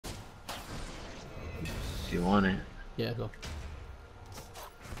Do you want it? Yeah, go.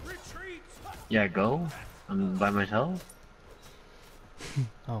 Yeah, go. I'm by myself.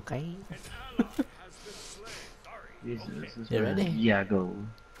 Okay. Jesus, this is You ready? Yeah, go.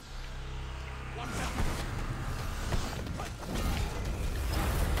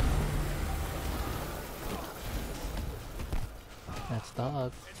 That's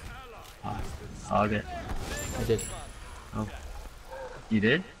dog. Hog it. I did. Oh. You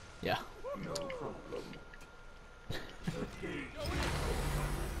did? Yeah.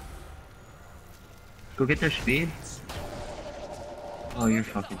 Go get their speed. Oh, you're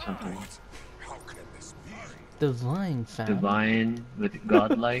fucking something. Divine, fam. Divine with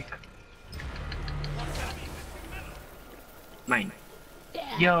godlike. Mine.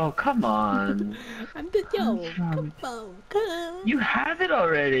 Yeah. Yo, come on. I'm the come on, come. You have it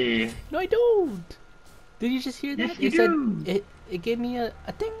already. No, I don't. Did you just hear Yes, that? you do. Said it gave me a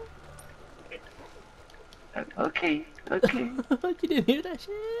thing. Okay, okay, You didn't hear that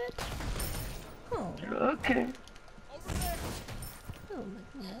shit? Oh, okay. oh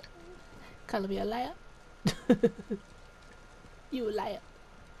my god. Call me a liar. You a liar.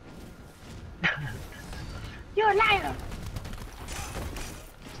 You're a liar.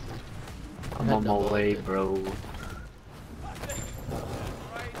 I'm on my way, bro.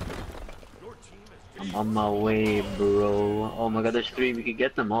 I'm on my way, bro. Oh my god, there's 3. We can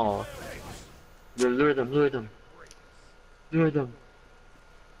get them all. Lure them, lure them. Lure them.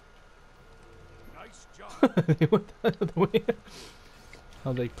 They went the other way.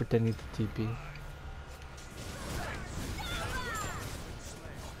 I'm like pretending to TP.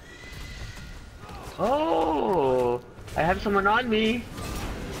 Oh! I have someone on me!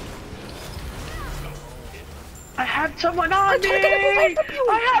 I have someone on me! I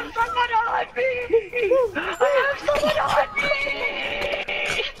have someone on me! I have someone on me!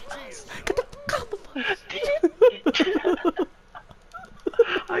 Get the fuck out of us!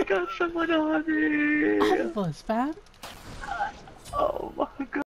 I got someone on me! All of us, fam. Oh my god.